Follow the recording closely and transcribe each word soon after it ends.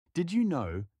Did you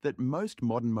know that most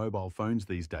modern mobile phones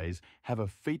these days have a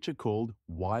feature called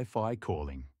Wi-Fi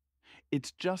calling?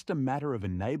 It's just a matter of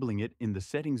enabling it in the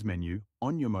settings menu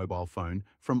on your mobile phone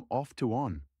from off to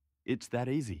on. It's that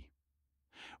easy.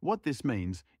 What this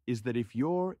means is that if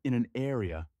you're in an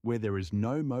area where there is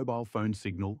no mobile phone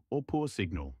signal or poor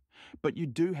signal, but you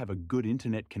do have a good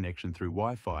internet connection through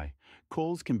Wi-Fi,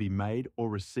 calls can be made or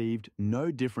received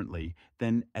no differently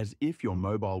than as if your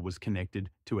mobile was connected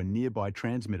to a nearby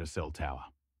transmitter cell tower.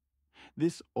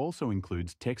 This also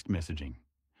includes text messaging.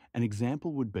 An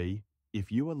example would be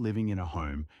if you are living in a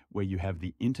home where you have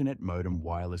the internet modem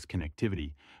wireless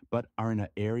connectivity, but are in an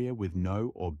area with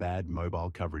no or bad mobile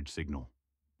coverage signal.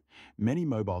 Many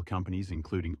mobile companies,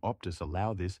 including Optus,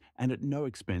 allow this, and at no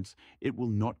expense, it will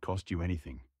not cost you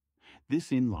anything.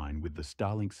 This, in line with the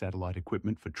Starlink satellite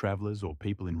equipment for travelers or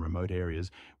people in remote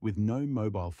areas with no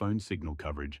mobile phone signal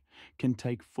coverage, can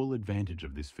take full advantage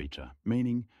of this feature,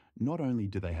 meaning not only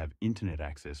do they have internet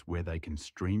access where they can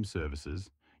stream services,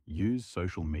 use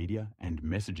social media and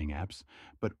messaging apps,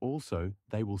 but also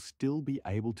they will still be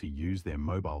able to use their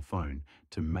mobile phone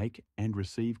to make and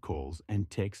receive calls and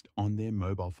text on their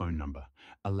mobile phone number,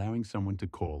 allowing someone to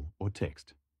call or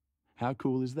text. How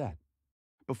cool is that?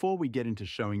 Before we get into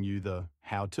showing you the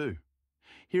how-to,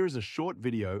 here is a short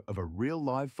video of a real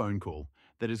live phone call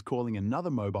that is calling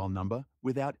another mobile number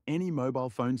without any mobile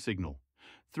phone signal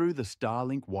through the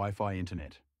Starlink Wi-Fi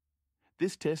internet.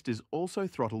 This test is also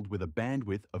throttled with a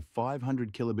bandwidth of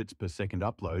 500 kilobits per second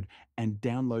upload and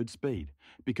download speed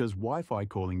because Wi-Fi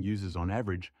calling uses on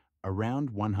average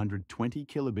around 120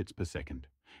 kilobits per second,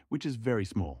 which is very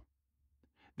small.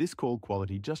 This call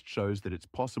quality just shows that it's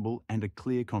possible and a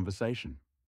clear conversation.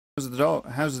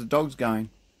 How's the dogs going?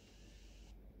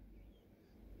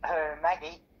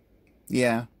 Maggie?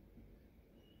 Yeah.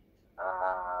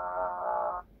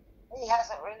 He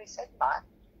hasn't really said much.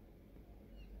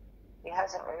 I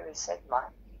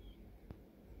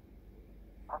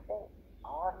think,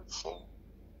 she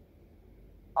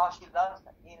loves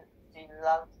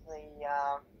the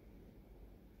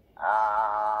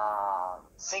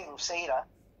single-seater.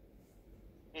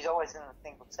 She's always in the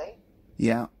single seat.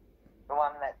 Yeah. The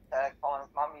one that Colin's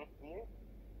mum used to use.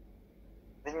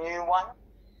 The new one.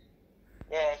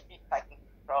 Yeah, she's taking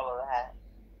control of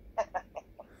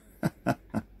that.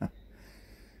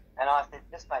 And I said,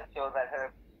 just make sure that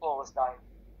her claws don't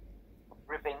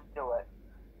rip into it.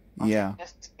 Yeah.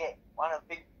 Just to get one of the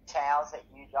big towels that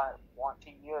you don't want to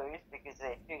use because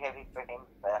they're too heavy for him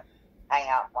to hang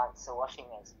up once the washing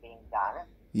has been done.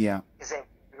 Yeah. Because they're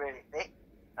really thick.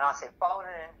 And I said, fold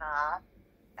it in half.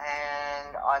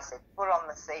 And I said, put it on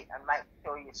the seat and make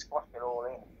sure you squash it all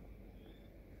in.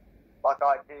 Like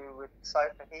I do with the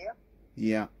sofa here.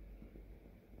 Yeah.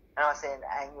 And I said,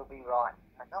 and you'll be right.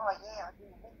 I said, oh yeah, I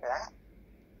didn't think of that.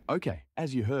 Okay,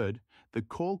 as you heard, the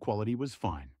call quality was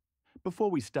fine.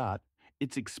 Before we start,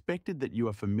 it's expected that you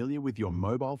are familiar with your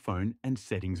mobile phone and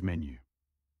settings menu.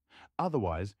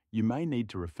 Otherwise, you may need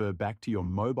to refer back to your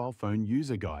mobile phone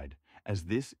user guide, as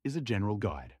this is a general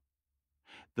guide.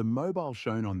 The mobile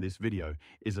shown on this video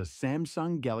is a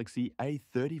Samsung Galaxy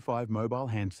A35 mobile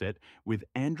handset with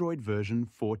Android version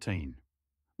 14.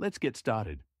 Let's get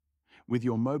started. With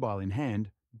your mobile in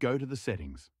hand, go to the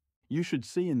settings. You should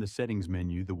see in the settings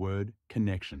menu the word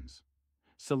Connections.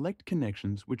 Select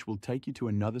Connections, which will take you to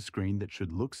another screen that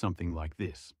should look something like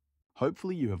this.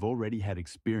 Hopefully you have already had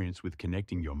experience with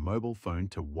connecting your mobile phone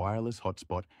to wireless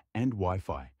hotspot and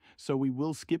Wi-Fi, so we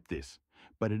will skip this.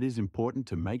 But it is important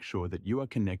to make sure that you are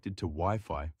connected to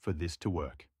Wi-Fi for this to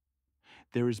work.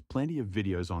 There is plenty of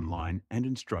videos online and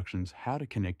instructions how to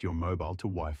connect your mobile to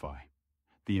Wi-Fi.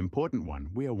 The important one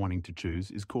we are wanting to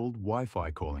choose is called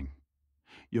Wi-Fi calling.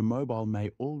 Your mobile may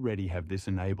already have this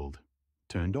enabled,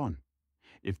 turned on.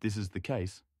 If this is the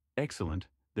case, excellent,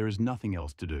 there is nothing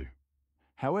else to do.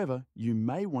 However, you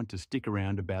may want to stick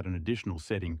around about an additional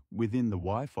setting within the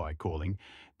Wi-Fi calling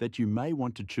that you may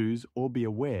want to choose or be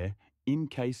aware in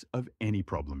case of any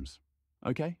problems.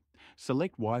 Okay,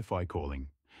 select Wi-Fi calling.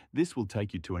 This will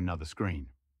take you to another screen.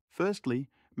 Firstly,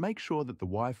 make sure that the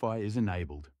Wi-Fi is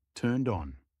enabled, turned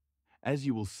on. As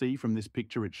you will see from this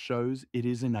picture, it shows it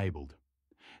is enabled.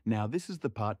 Now this is the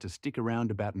part to stick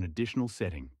around about an additional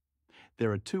setting.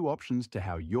 There are two options to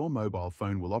how your mobile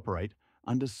phone will operate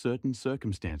under certain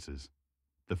circumstances.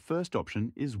 The first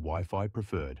option is Wi-Fi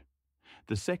preferred.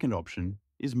 The second option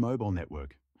is mobile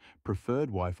network. Preferred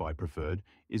Wi-Fi preferred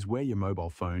is where your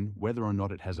mobile phone, whether or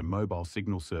not it has a mobile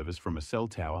signal service from a cell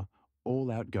tower,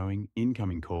 all outgoing,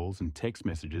 incoming calls and text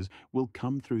messages will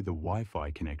come through the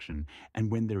Wi-Fi connection,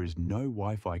 and when there is no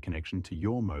Wi-Fi connection to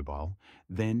your mobile,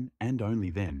 then and only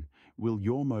then will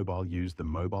your mobile use the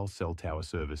mobile cell tower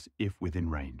service if within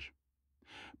range.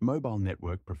 Mobile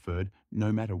network preferred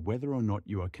no matter whether or not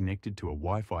you are connected to a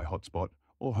Wi-Fi hotspot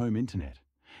or home internet.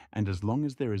 And as long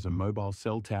as there is a mobile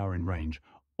cell tower in range,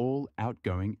 all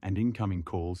outgoing and incoming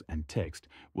calls and text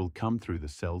will come through the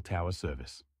cell tower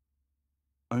service.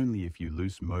 Only if you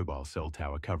lose mobile cell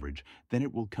tower coverage, then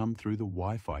it will come through the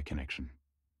Wi-Fi connection.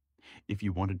 If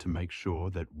you wanted to make sure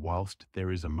that whilst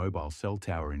there is a mobile cell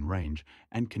tower in range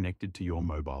and connected to your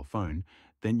mobile phone,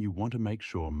 then you want to make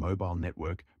sure mobile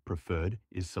network preferred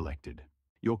is selected.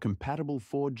 Your compatible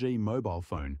 4G mobile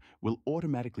phone will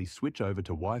automatically switch over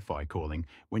to Wi-Fi calling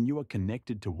when you are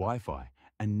connected to Wi-Fi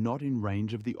and not in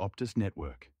range of the Optus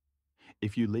network.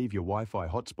 If you leave your Wi-Fi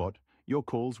hotspot, your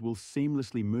calls will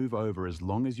seamlessly move over as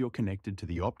long as you're connected to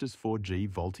the Optus 4G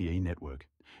VoLTE network.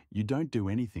 You don't do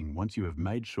anything once you have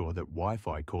made sure that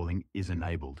Wi-Fi calling is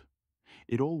enabled.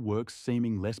 It all works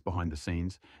seeming less behind the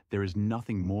scenes. There is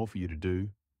nothing more for you to do,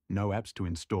 no apps to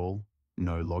install,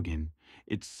 no login.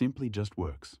 It simply just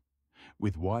works.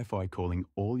 With Wi-Fi calling,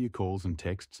 all your calls and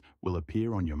texts will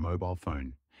appear on your mobile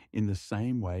phone in the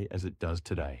same way as it does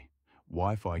today.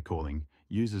 Wi-Fi calling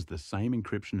uses the same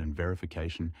encryption and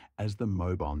verification as the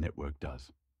mobile network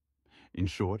does. In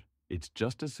short, it's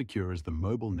just as secure as the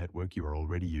mobile network you are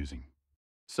already using.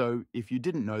 So, if you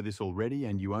didn't know this already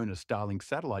and you own a Starlink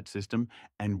satellite system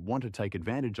and want to take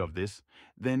advantage of this,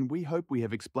 then we hope we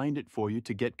have explained it for you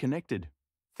to get connected.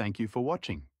 Thank you for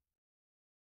watching.